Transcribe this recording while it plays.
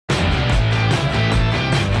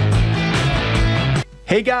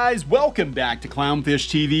Hey guys, welcome back to Clownfish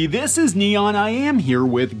TV. This is Neon. I am here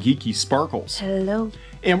with Geeky Sparkles. Hello.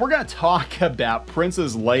 And we're going to talk about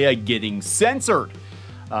Princess Leia getting censored.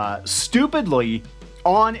 Stupidly,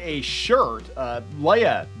 on a shirt,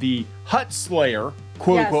 Leia, the Hutt Slayer,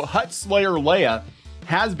 quote-unquote, Hutt Slayer Leia,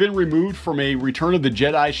 has been removed from a Return of the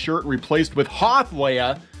Jedi shirt and replaced with Hoth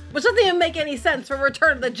Leia. Which doesn't even make any sense for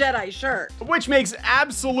Return of the Jedi shirt. Which makes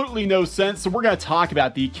absolutely no sense. So we're going to talk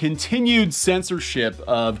about the continued censorship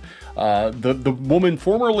of the woman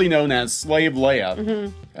formerly known as Slave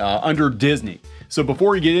Leia under Disney. So before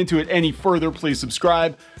we get into it any further, please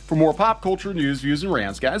subscribe for more pop culture news, views, and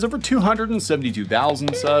rants. Guys, over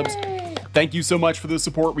 272,000 subs. Thank you so much for the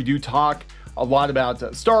support. We do talk a lot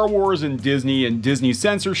about Star Wars and Disney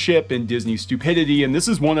censorship and Disney stupidity, and this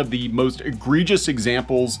is one of the most egregious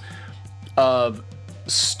examples of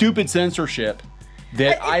stupid censorship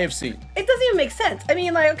that I have seen. It doesn't even make sense. I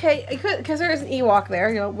mean, like, okay, because there's an Ewok there,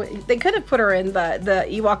 you know, they could have put her in the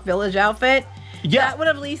Ewok village outfit. Yeah. That would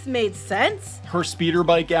have at least made sense. Her speeder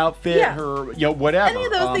bike outfit, her, you know, whatever. Any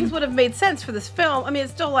of those things would have made sense for this film. I mean,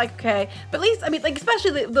 it's still like, okay, but at least, I mean, like,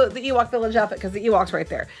 especially the Ewok village outfit, because the Ewok's right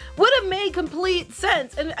there, would have made complete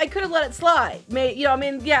sense, and I could have let it slide. You know, I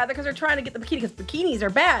mean, yeah, because they're trying to get the bikini, because bikinis are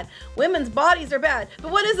bad. Women's bodies are bad. But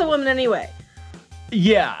what is a woman anyway?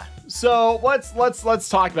 Yeah. So let's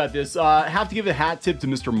talk about this. I have to give a hat tip to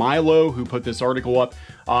Mr. Milo, who put this article up.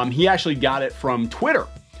 He actually got it from Twitter.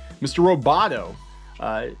 Mr. Roboto,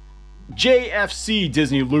 JFC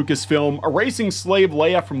Disney Lucasfilm, erasing Slave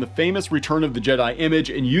Leia from the famous Return of the Jedi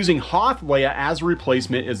image and using Hoth Leia as a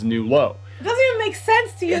replacement is a new low. It doesn't even make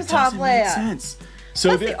sense to use Hoth Leia. It doesn't make sense. So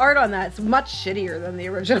plus the art on that is much shittier than the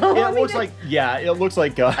original. It looks like, yeah, it looks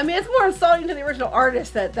like... I mean, it's more insulting to the original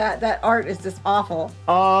artist that art is just awful.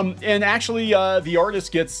 And actually, the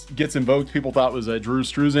artist gets invoked. People thought it was Drew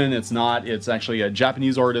Struzan. It's not. It's actually a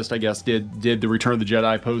Japanese artist, I guess, did the Return of the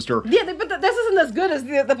Jedi poster. Yeah, but this isn't as good as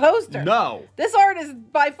the poster. No. This art is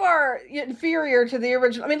by far inferior to the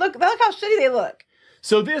original. I mean, look how shitty they look.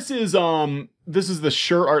 So this is the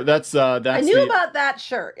shirt art. That's I knew about that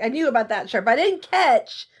shirt. I knew about that shirt, but I didn't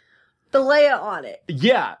catch the Leia on it.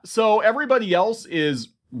 Yeah. So everybody else is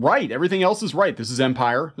right. Everything else is right. This is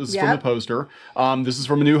Empire. This is from the poster. This is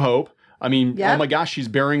from A New Hope. I mean, oh my gosh, she's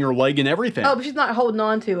bearing her leg and everything. Oh, but she's not holding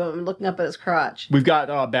on to him and looking up at his crotch. We've got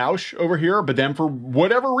Bausch over here, but then for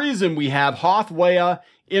whatever reason, we have Hoth Leia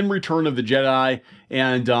in Return of the Jedi,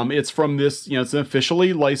 and it's from this, you know, it's an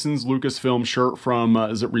officially licensed Lucasfilm shirt from,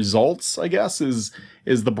 is it Results, I guess, is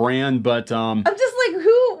the brand, but... I'm just like,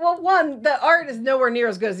 well, one, the art is nowhere near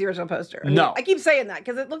as good as the original poster. I mean, I keep saying that,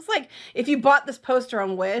 because it looks like if you bought this poster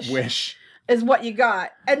on Wish is what you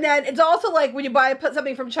got. And then it's also like when you put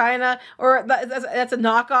something from China, or that's a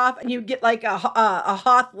knockoff, and you get like a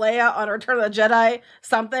Hoth Leia on Return of the Jedi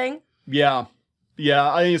something. Yeah.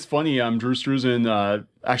 Yeah, I think it's funny. Drew Struzan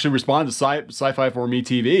actually responded to Sci-Fi for Me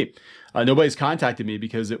TV. Nobody's contacted me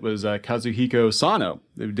because it was Kazuhiko Sano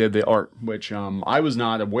who did the art, which I was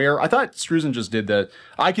not aware. I thought Struzan just did that.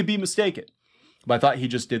 I could be mistaken, but I thought he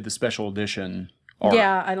just did the special edition art.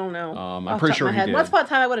 Yeah, I don't know. I'm pretty sure he did. Once upon a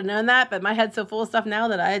time I would have known that, but my head's so full of stuff now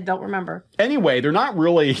that I don't remember. Anyway, they're not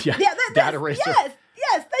really Data Racer.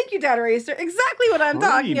 Yes, thank you, Data Racer. Exactly what I'm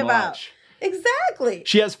talking about. Exactly.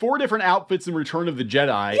 She has 4 different outfits in Return of the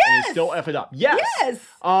Jedi, and they still F it up. Yes.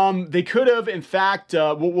 They could have, in fact,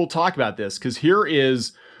 we'll talk about this, because here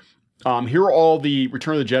are all the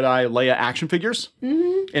Return of the Jedi Leia action figures.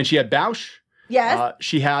 And she had Bausch. Yes.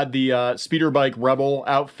 She had the speeder bike rebel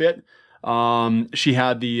outfit. She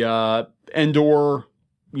had the Endor,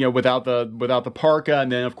 you know, without the parka,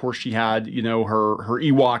 and then of course she had, you know, her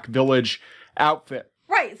Ewok village outfit.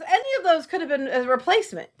 Right, so any of those could have been a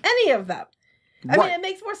replacement. Any of them. I mean, it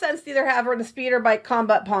makes more sense to either have her in a speeder bike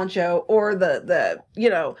combat poncho or the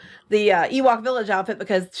Ewok village outfit,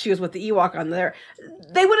 because she was with the Ewok on there.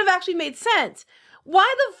 They would have actually made sense.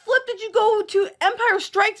 Why the flip did you go to Empire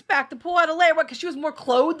Strikes Back to pull out a Leia? What, because she was more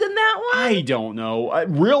clothed than that one? I don't know.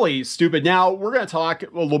 Really stupid. Now, we're going to talk a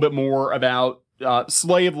little bit more about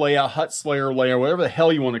Slave Leia, Hutt Slayer Leia, whatever the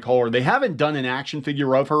hell you want to call her. They haven't done an action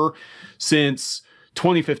figure of her since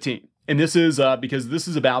 2015. And this is because this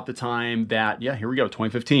is about the time that, here we go,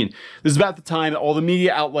 2015. This is about the time that all the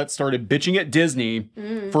media outlets started bitching at Disney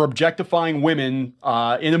for objectifying women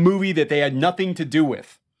in a movie that they had nothing to do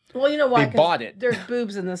with. Well, you know why? They bought it. There's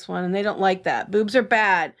boobs in this one, and they don't like that. Boobs are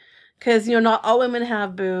bad, because, you know, not all women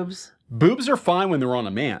have boobs. Boobs are fine when they're on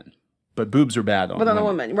a man, but boobs are bad on women. a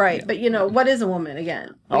woman, right. Yeah. But, you know, what is a woman,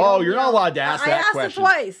 again? You're not allowed to ask that question. I asked it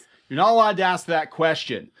twice. You're not allowed to ask that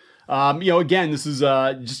question. You know, again, this is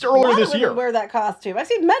just earlier this year. Wear that costume. I've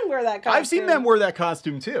seen men wear that costume. I've seen men wear that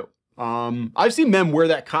costume too. I've seen men wear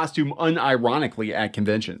that costume unironically at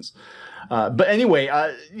conventions. But anyway,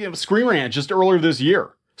 you know, Screen Rant just earlier this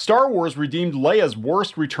year. Star Wars redeemed Leia's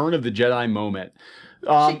worst Return of the Jedi moment.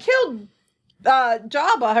 She killed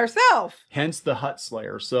Jabba herself. Hence the Hutt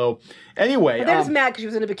Slayer. So anyway, but they're just mad because she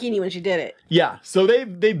was in a bikini when she did it. Yeah. So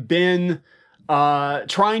they've been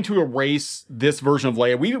trying to erase this version of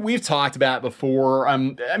Leia. We've talked about it before. I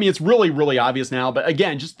mean, it's really obvious now. But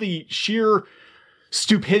again, just the sheer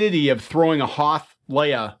stupidity of throwing a Hoth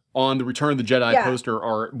Leia on the Return of the Jedi poster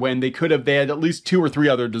art when they had at least 2 or 3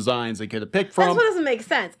 other designs they could have picked from. That's what doesn't make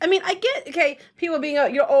sense. I mean, I get, okay, people being,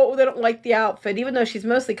 you know, oh, they don't like the outfit, even though she's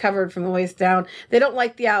mostly covered from the waist down. They don't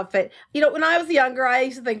like the outfit. You know, when I was younger, I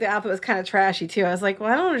used to think the outfit was kind of trashy too. I was like,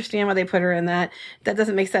 well, I don't understand why they put her in that. That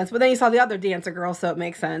doesn't make sense. But then you saw the other dancer girl, so it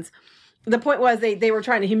makes sense. The point was they were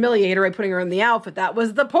trying to humiliate her by putting her in the outfit. That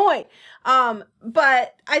was the point.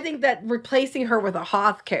 But I think that replacing her with a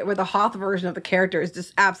Hoth version of the character is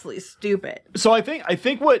just absolutely stupid. So I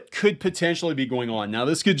think what could potentially be going on now,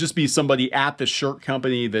 this could just be somebody at the shirt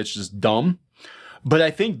company that's just dumb. But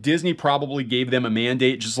I think Disney probably gave them a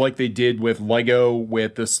mandate, just like they did with Lego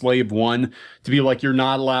with the Slave 1, to be like, you're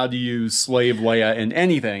not allowed to use Slave Leia in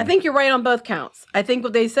anything. I think you're right on both counts. I think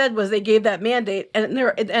what they said was they gave that mandate,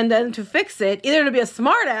 and then to fix it, either to be a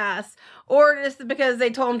smart ass, or just because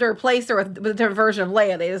they told them to replace her with a different version of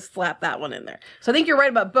Leia, they just slapped that one in there. So I think you're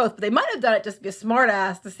right about both, but they might have done it just to be a smart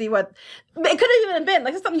ass to see what... It could have even been,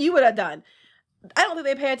 like, it's something you would have done. I don't think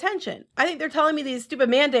they pay attention. I think they're telling me these stupid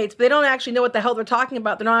mandates, but they don't actually know what the hell they're talking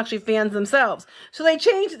about. They're not actually fans themselves. So they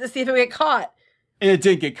changed it to see if it would get caught. And it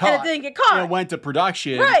didn't get caught. And it didn't get caught. And it went to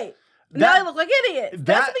production. Right. Now they look like idiots.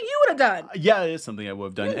 That's something you would have done. Yeah, it is something I would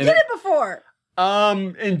have done. You did it before.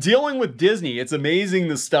 In dealing with Disney, it's amazing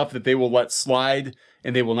the stuff that they will let slide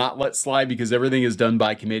and they will not let slide because everything is done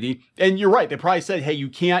by committee. And you're right. They probably said, hey, you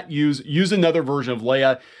can't use another version of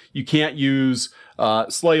Leia. You can't use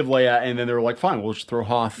Slave Leia. And then they were like, fine, we'll just throw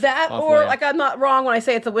Hoth. That Hoth or Leia. like I'm not wrong when I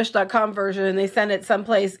say it's a wish.com version and they send it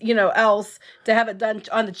someplace, you know, else to have it done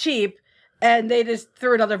on the cheap. And they just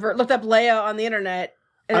threw another looked up Leia on the internet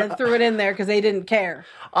and then threw it in there because they didn't care.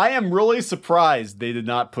 I am really surprised they did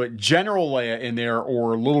not put General Leia in there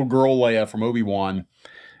or little girl Leia from Obi-Wan.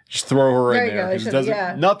 Just throw her in there. It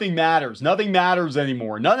doesn't, nothing matters. Nothing matters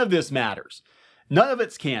anymore. None of this matters. None of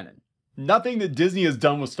it's canon. Nothing that Disney has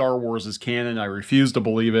done with Star Wars is canon. I refuse to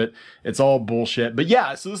believe it. It's all bullshit. But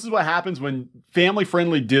yeah, so this is what happens when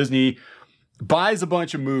family-friendly Disney buys a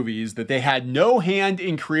bunch of movies that they had no hand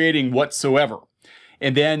in creating whatsoever.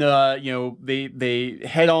 And then, you know, they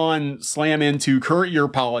head on, slam into current year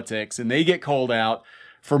politics, and they get called out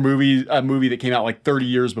for a movie that came out like 30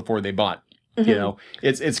 years before they bought. Mm-hmm. You know,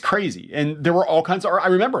 it's crazy. And there were all kinds of, I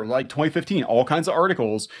remember like 2015, all kinds of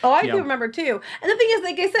articles. Oh, I do remember too. And the thing is,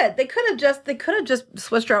 like I said, they could have just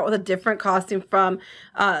switched her out with a different costume from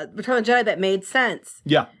Return of the Jedi that made sense.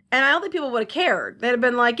 Yeah. And I don't think people would have cared. They'd have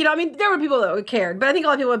been like, you know, I mean, there were people that would have cared, but I think a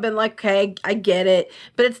lot of people would have been like, okay, I get it,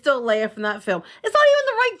 but it's still Leia from that film. It's not even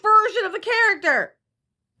the right version of the character.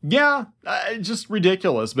 Yeah, just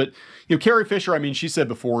ridiculous. But, you know, Carrie Fisher, I mean, she said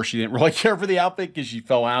before she didn't really care for the outfit because she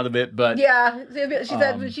fell out of it. But yeah, she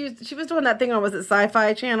said she was doing that thing on, was it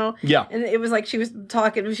Sci-Fi Channel? Yeah. And it was like she was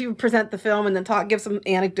talking, she would present the film and then give some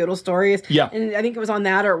anecdotal stories. Yeah. And I think it was on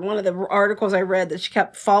that or one of the articles I read that she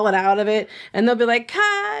kept falling out of it. And they'll be like,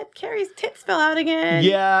 cut, Carrie's tits fell out again.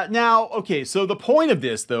 Yeah. Now, okay, so the point of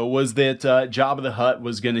this, though, was that Jabba the Hutt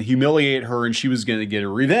was going to humiliate her and she was going to get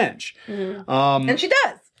her revenge. Mm-hmm. And she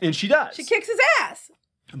does. And she does. She kicks his ass.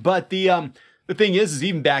 But the thing is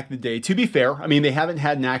even back in the day, to be fair, I mean, they haven't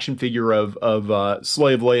had an action figure of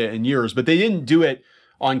Slave Leia in years, but they didn't do it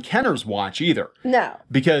on Kenner's watch either. No.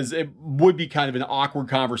 Because it would be kind of an awkward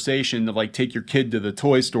conversation to like take your kid to the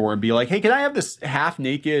toy store and be like, hey, can I have this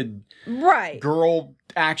half-naked girl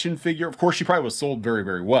action figure? Of course, she probably was sold very,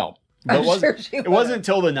 very well. But it wasn't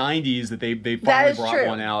until the 90s that they finally brought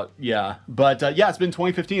one out. Yeah. But yeah, it's been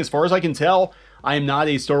 2015. As far as I can tell, I am not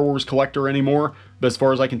a Star Wars collector anymore. But as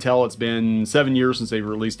far as I can tell, it's been 7 years since they've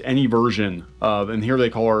released any version of, and here they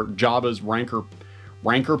call her Jabba's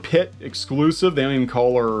Rancor Pit exclusive. They don't even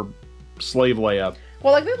call her Slave Leia.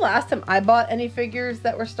 Well, like the last time I bought any figures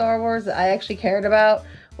that were Star Wars that I actually cared about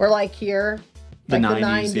were like here. Like the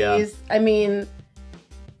 90s. Yeah. I mean...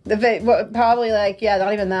 probably like, yeah,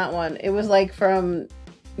 not even that one. It was like from,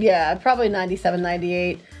 yeah, probably 97,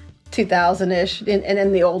 98, 2000-ish, and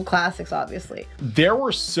in the old classics, obviously. There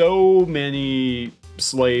were so many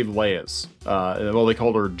slave Leia's. Well, they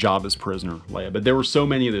called her Jabba's prisoner Leia, but there were so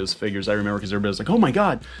many of those figures I remember because everybody was like, "Oh my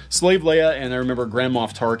God, slave Leia!" And I remember Grand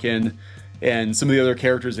Moff Tarkin and some of the other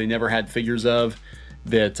characters they never had figures of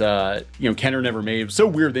that Kenner never made. It was so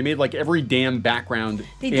weird. They made like every damn background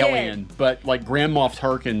alien, but like Grand Moff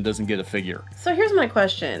Tarkin doesn't get a figure. So here's my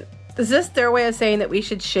question. Is this their way of saying that we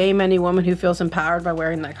should shame any woman who feels empowered by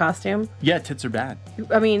wearing that costume? Yeah, tits are bad.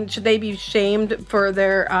 I mean, should they be shamed for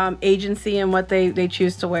their agency and what they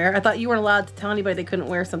choose to wear? I thought you weren't allowed to tell anybody they couldn't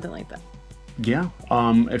wear something like that. Yeah.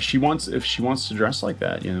 If she wants to dress like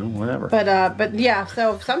that, whatever. But yeah.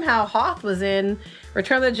 So if somehow Hoth was in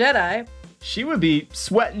Return of the Jedi, she would be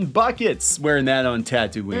sweating buckets wearing that on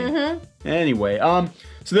Tatooine. Anyway,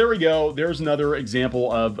 so there we go. There's another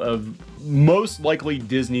example of most likely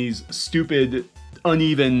Disney's stupid,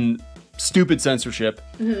 uneven, stupid censorship.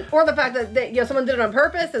 Or the fact that someone did it on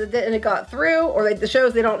purpose and it got through, or the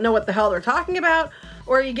shows they don't know what the hell they're talking about,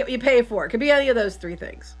 or you get what you pay for. It could be any of those three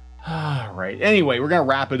things. All right. Anyway, we're gonna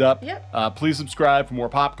wrap it up. Yep. Please subscribe for more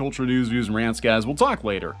pop culture news, views, and rants, guys. We'll talk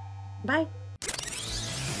later. Bye.